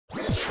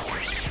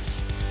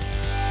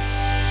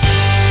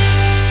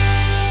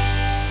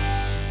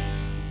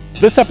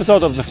This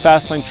episode of the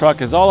Fastlane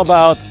Truck is all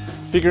about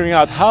figuring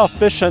out how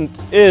efficient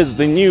is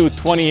the new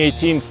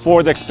 2018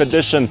 Ford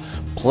Expedition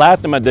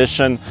Platinum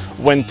Edition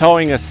when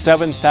towing a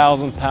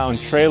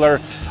 7,000-pound trailer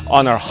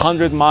on our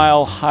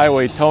 100-mile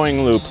highway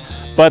towing loop.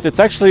 But it's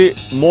actually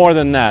more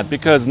than that,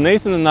 because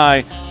Nathan and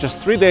I just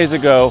 3 days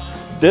ago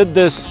did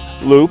this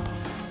loop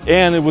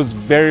and it was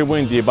very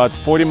windy, about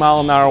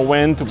 40-mile-an-hour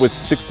wind with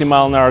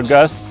 60-mile-an-hour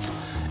gusts,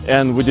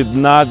 and we did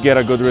not get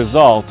a good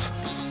result.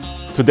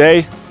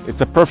 Today,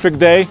 it's a perfect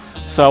day,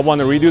 so I want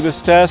to redo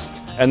this test,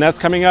 and that's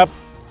coming up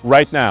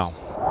right now.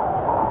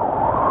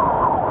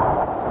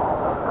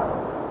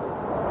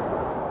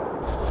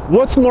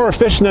 What's more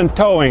efficient than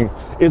towing?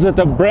 Is it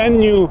a brand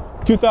new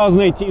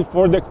 2018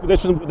 Ford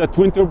Expedition with a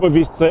twin-turbo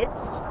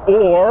V6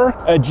 or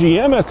a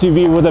GM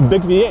SUV with a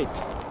big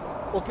V8?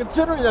 Well,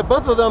 considering that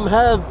both of them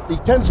have the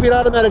 10-speed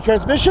automatic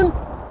transmission,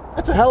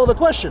 that's a hell of a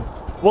question.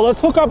 Well, let's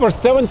hook up our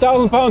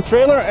 7,000-pound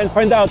trailer and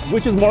find out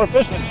which is more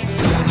efficient.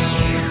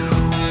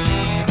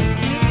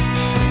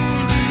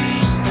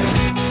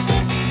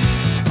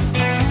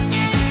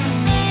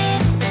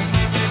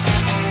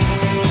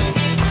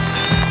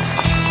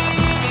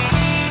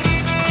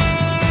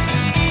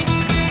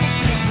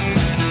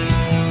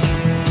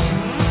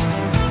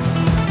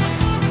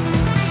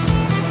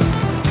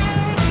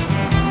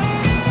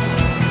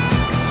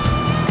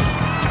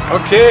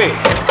 Okay,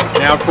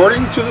 now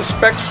according to the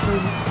specs from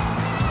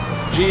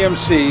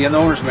GMC and the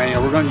owner's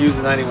manual, we're going to use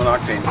the 91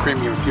 octane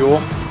premium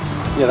fuel.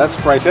 Yeah, that's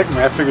the price. I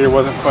figured it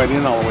wasn't quite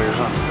in all the way or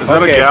something. Is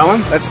that a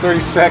gallon? That's 30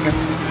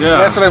 seconds. Yeah.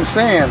 That's what I'm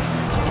saying.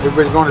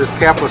 Everybody's going to this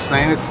capless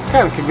thing. It's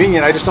kind of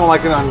convenient. I just don't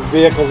like it on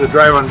vehicles that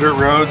drive on dirt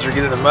roads or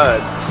get in the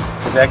mud,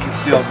 because that can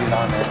still get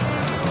on there.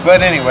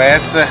 But anyway,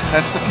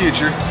 that's the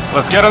future.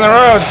 Let's get on the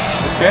road.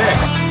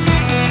 Okay.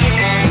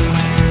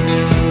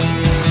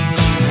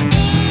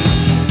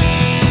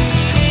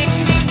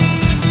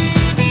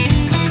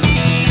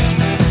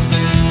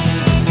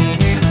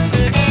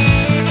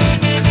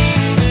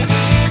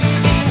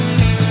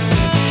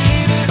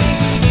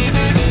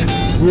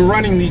 We're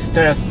running these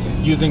tests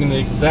using the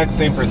exact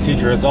same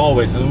procedure as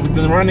always, and we've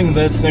been running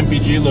this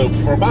MPG loop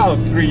for about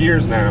 3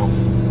 years now.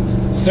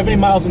 70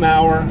 miles an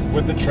hour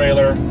with the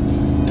trailer,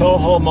 tow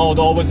haul mode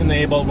always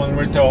enabled when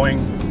we're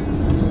towing,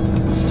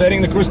 setting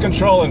the cruise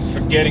control and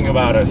forgetting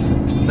about it.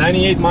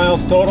 98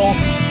 miles total.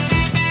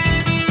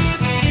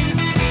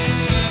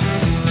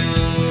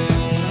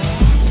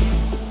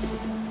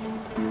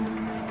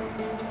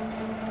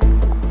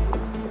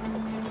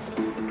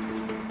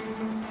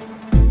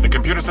 The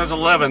computer says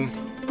 11.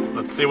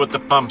 Let's see what the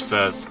pump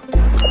says.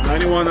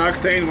 91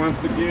 octane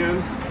once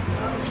again.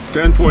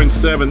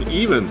 10.7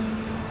 even.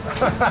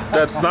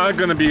 That's not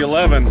going to be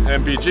 11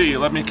 MPG.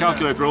 Let me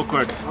calculate real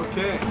quick.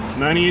 Okay.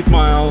 98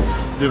 miles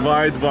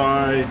divided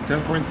by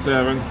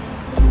 10.7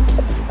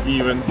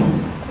 even.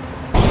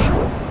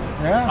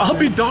 Yeah. I'll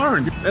be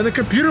darned. And the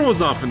computer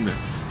was off in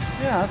this.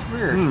 Yeah, that's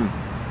weird.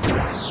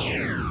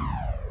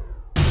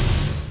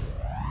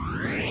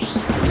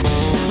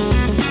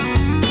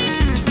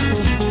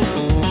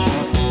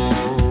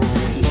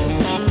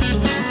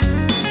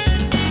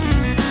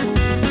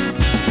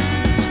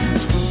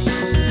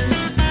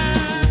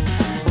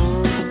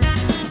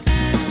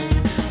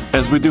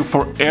 As we do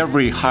for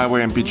every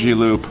highway MPG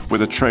loop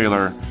with a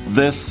trailer,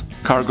 this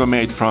cargo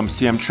mate from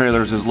CM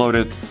Trailers is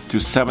loaded to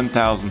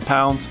 7,000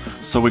 pounds,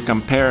 so we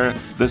compare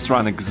this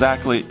run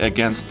exactly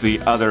against the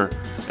other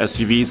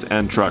SUVs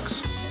and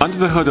trucks. Under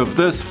the hood of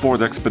this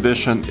Ford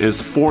Expedition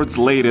is Ford's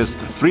latest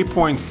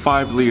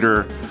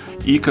 3.5-liter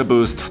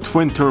EcoBoost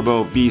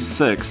twin-turbo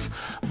V6,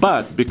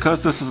 but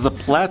because this is a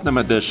Platinum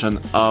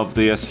edition of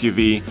the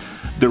SUV,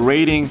 the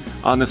rating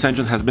on this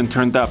engine has been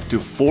turned up to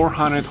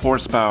 400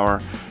 horsepower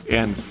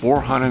and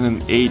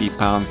 480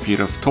 pound-feet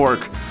of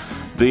torque.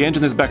 The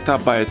engine is backed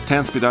up by a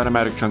 10-speed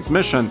automatic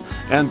transmission,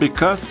 and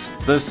because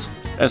this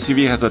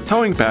SUV has a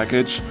towing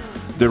package,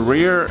 the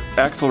rear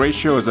axle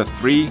ratio is a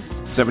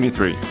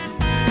 3:73.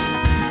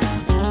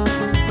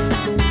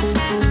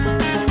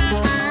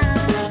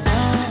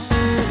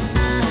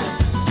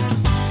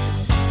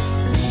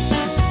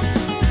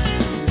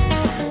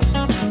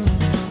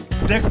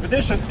 The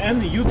Expedition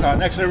and the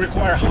Yukon actually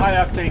require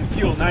high-octane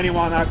fuel,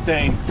 91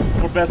 octane,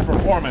 for best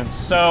performance.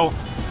 So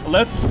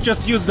let's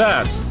just use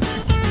that.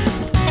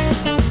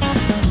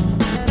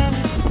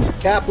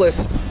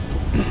 Capless.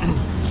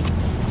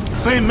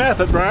 Same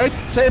method, right?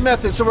 Same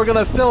method. So we're going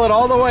to fill it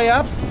all the way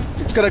up.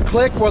 It's going to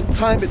click. We'll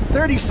time it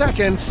 30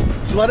 seconds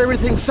to let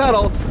everything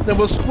settle. Then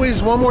we'll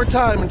squeeze one more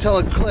time until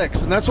it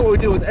clicks. And that's what we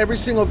do with every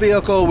single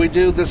vehicle we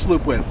do this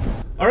loop with.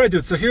 All right,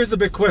 dude. So here's the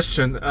big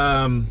question.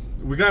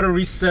 We got to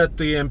reset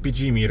the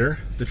MPG meter,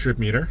 the trip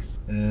meter.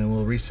 And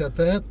we'll reset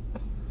that.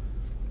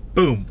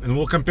 Boom. And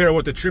we'll compare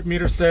what the trip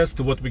meter says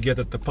to what we get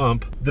at the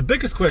pump. The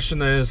biggest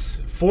question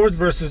is Ford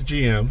versus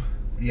GM.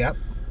 Yep.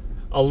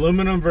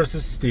 Aluminum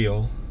versus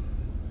steel.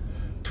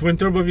 Twin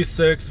turbo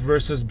V6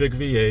 versus big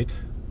V8.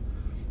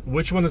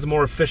 Which one is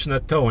more efficient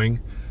at towing?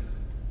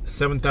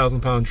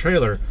 7,000-pound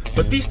trailer.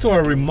 But these two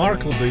are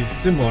remarkably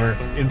similar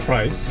in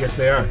price. Yes,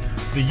 they are.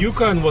 The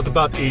Yukon was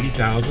about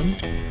 80,000.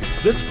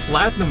 This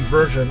platinum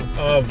version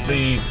of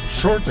the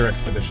shorter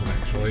Expedition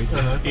actually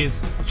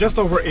is just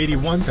over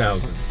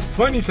 81,000.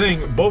 Funny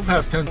thing, both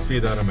have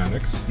 10-speed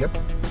automatics. Yep.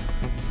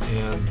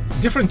 And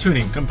different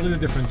tuning, completely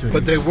different tuning.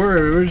 But they were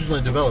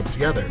originally developed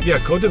together. Yeah,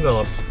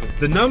 co-developed.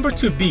 The number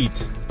to beat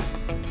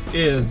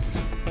is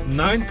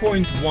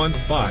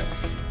 9.15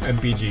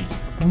 MPG.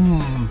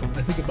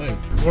 I think it might.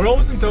 We're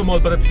always in tow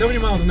mode, but at 70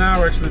 miles an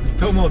hour, actually, the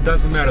tow mode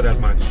doesn't matter that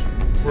much.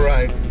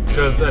 Right.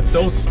 Because at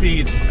those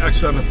speeds,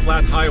 actually on the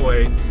flat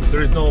highway, there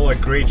is no like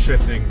grade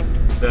shifting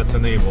that's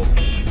enabled.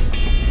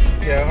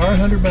 Yeah, our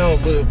 100-mile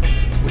loop,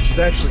 which is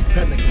actually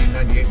technically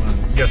 98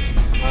 miles. Yes.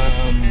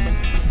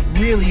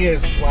 Really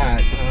is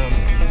flat.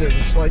 There's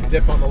a slight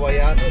dip on the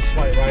way out and a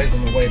slight rise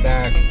on the way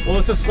back. Well,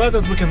 it's as flat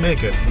as we can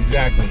make it.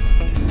 Exactly.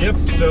 Yep,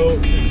 so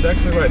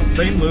exactly right.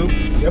 Same loop.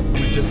 Yep.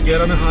 We just get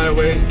on the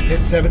highway.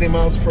 Hit 70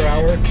 miles per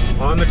hour.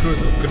 On the cruise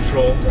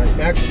control. Right.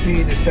 Max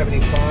speed is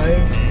 75,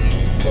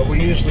 but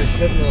we usually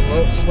sit in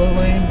the slow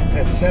lane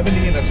at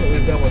 70, and that's what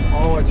we've done with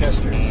all our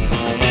testers.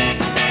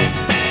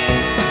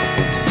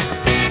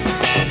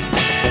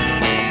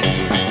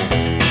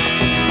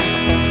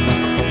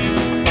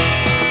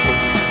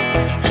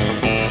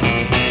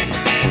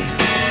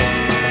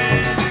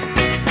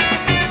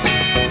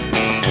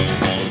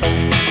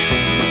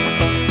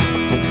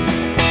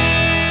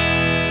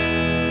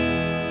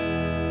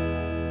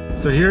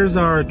 So here's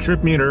our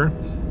trip meter,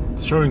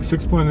 showing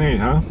 6.8,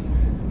 huh?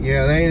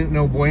 Yeah, that ain't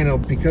no bueno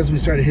because we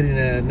started hitting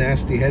a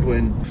nasty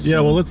headwind.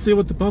 Yeah, well, let's see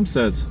what the pump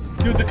says.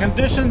 Dude, the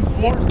conditions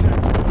worsened.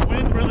 The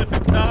wind really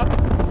picked up.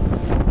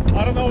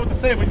 I don't know what to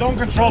say. We don't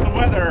control the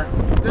weather.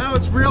 Now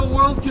it's real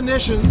world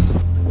conditions.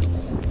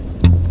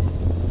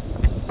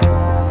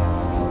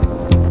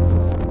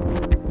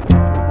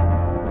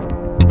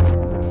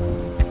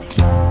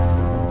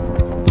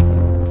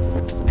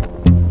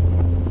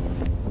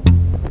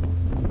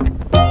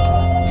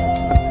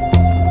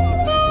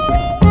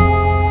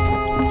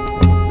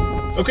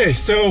 Okay,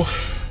 so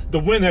the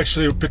wind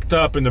actually picked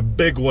up in a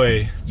big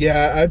way.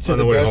 Yeah, I'd say on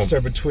the way gusts home.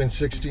 are between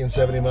 60 and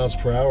 70 miles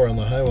per hour on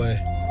the highway.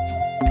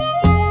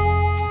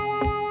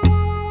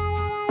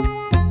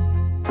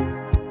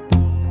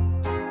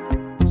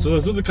 So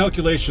let's do the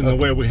calculation the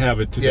way we have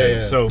it today.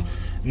 Yeah. So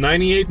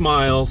 98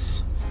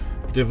 miles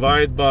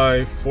divided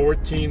by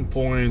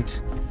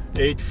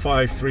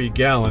 14.853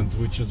 gallons,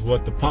 which is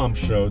what the pump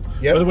showed.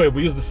 Yep. By the way,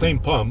 we use the same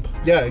pump.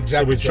 Yeah,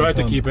 exactly. So we tried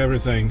to keep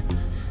everything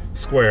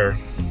square.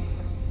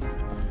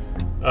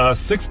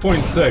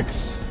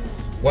 6.6.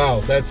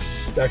 Wow,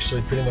 that's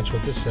actually pretty much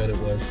what this said it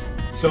was.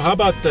 So how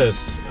about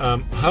this?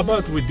 How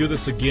about we do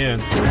this again?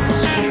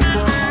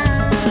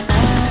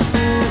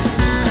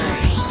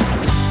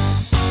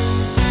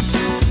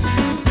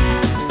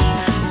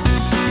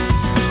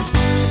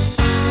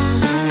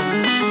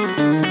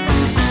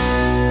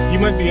 You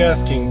might be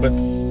asking, but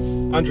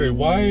Andre,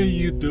 why are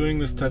you doing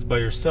this test by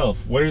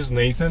yourself? Where's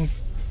Nathan?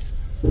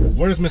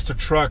 Where's Mr.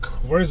 Truck?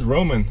 Where's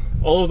Roman?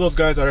 All of those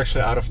guys are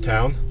actually out of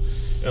town,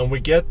 and we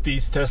get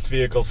these test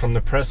vehicles from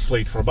the press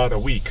fleet for about a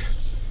week,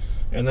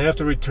 and they have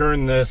to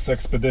return this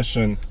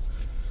Expedition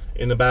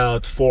in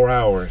about 4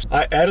 hours.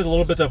 I added a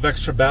little bit of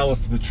extra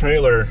ballast to the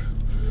trailer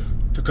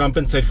to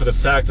compensate for the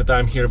fact that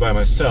I'm here by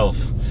myself.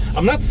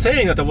 I'm not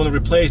saying that I want to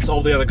replace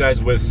all the other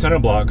guys with center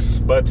blocks,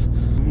 but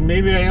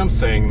maybe I am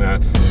saying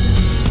that.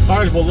 All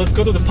right, well, let's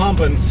go to the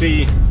pump and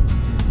see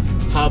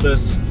how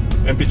this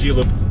MPG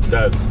loop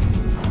does.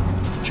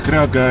 Check it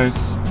out, guys.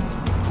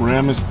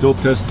 Ram is still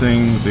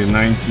testing the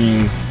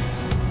 19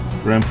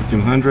 Ram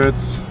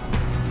 1500s,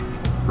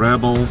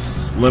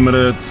 Rebels,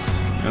 Limiteds,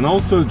 and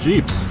also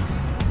Jeeps.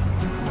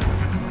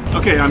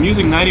 Okay, I'm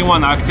using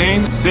 91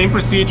 octane. Same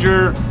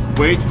procedure,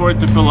 wait for it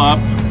to fill up.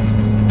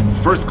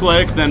 First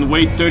click, then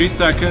wait 30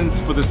 seconds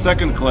for the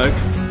second click.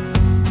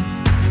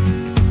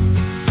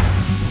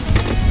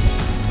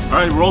 All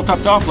right, we're all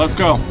topped off, let's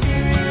go.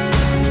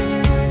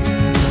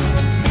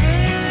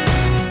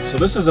 So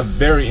this is a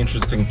very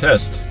interesting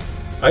test,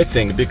 I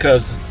think,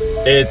 because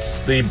it's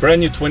the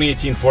brand new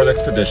 2018 Ford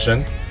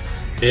Expedition.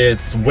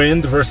 It's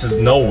wind versus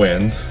no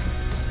wind.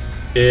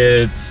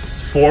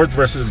 It's Ford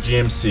versus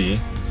GMC,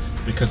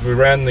 because we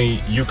ran the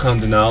Yukon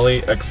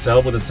Denali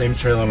XL with the same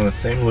trailer on the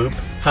same loop.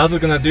 How's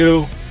it gonna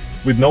do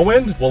with no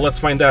wind? Well, let's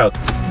find out.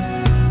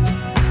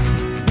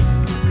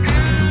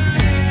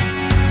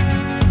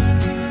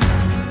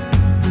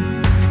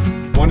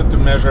 Wanted to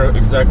measure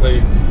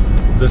exactly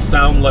the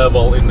sound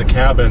level in the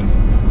cabin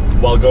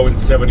while going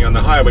 70 on the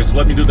highway, so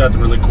let me do that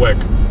really quick.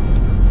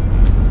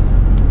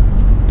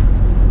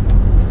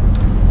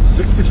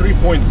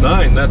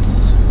 63.9,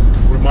 that's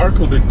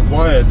remarkably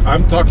quiet.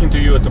 I'm talking to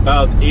you at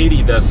about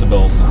 80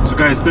 decibels. So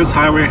guys, this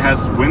highway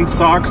has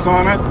windsocks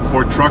on it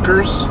for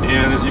truckers,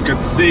 and as you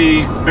can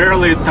see,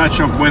 barely a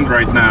touch of wind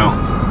right now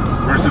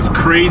versus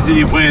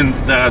crazy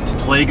winds that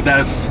plagued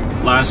us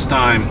last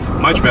time.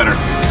 Much better.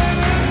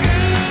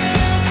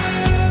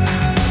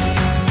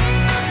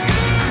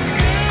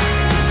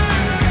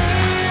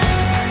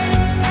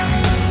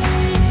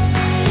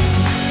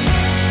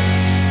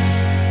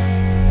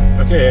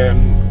 Okay,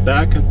 I'm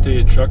back at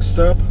the truck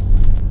stop.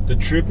 The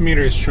trip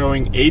meter is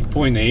showing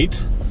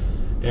 8.8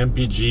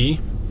 MPG.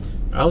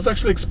 I was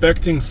actually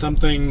expecting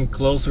something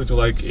closer to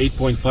like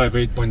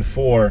 8.5,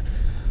 8.4,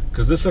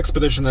 because this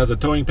expedition has a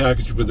towing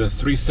package with a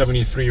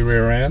 373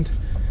 rear end.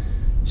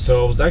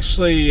 So I was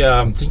actually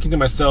thinking to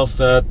myself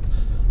that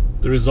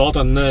the result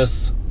on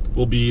this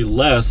will be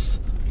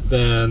less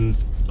than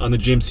on the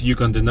GMC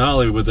Yukon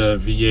Denali with a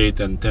V8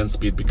 and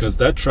 10-speed, because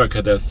that truck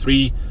had a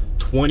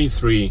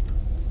 323,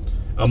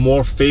 a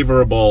more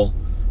favorable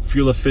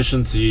fuel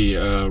efficiency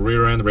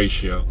rear end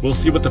ratio. We'll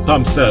see what the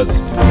pump says.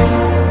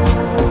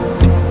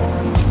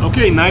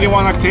 Okay,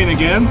 91 octane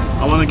again.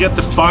 I want to get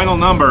the final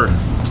number.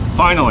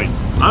 Finally,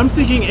 I'm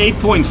thinking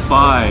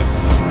 8.5.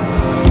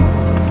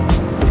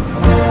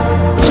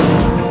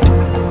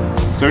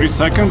 30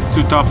 seconds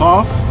to top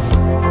off.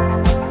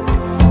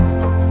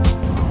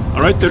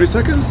 All right, 30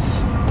 seconds.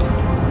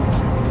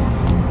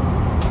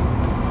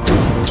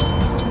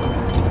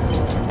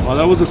 Well,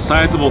 that was a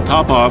sizable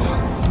top off.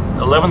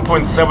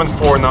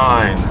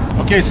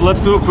 11.749. Okay, so let's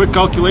do a quick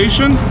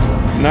calculation.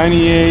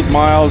 98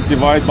 miles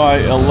divided by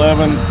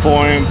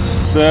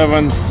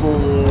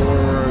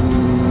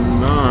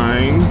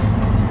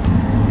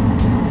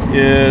 11.749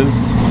 is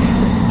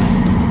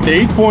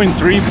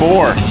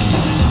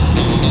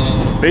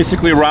 8.34.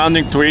 Basically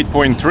rounding to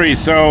 8.3.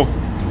 So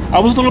I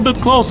was a little bit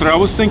closer. I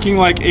was thinking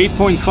like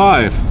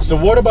 8.5. So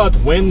what about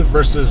wind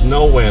versus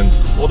no wind?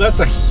 Well,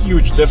 that's a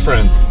huge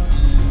difference.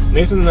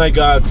 Nathan and I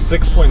got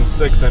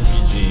 6.6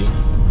 MPG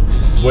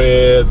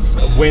with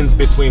winds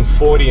between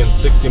 40 and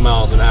 60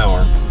 miles an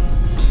hour.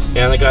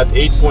 And I got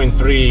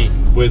 8.3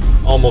 with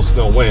almost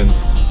no wind.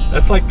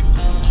 That's like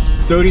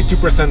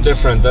 32%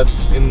 difference.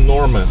 That's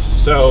enormous.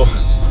 So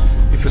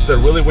if it's a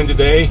really windy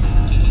day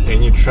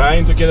and you're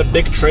trying to get a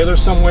big trailer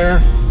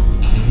somewhere,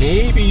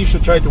 maybe you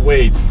should try to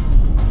wait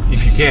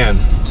if you can,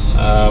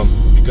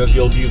 because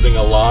you'll be using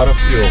a lot of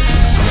fuel.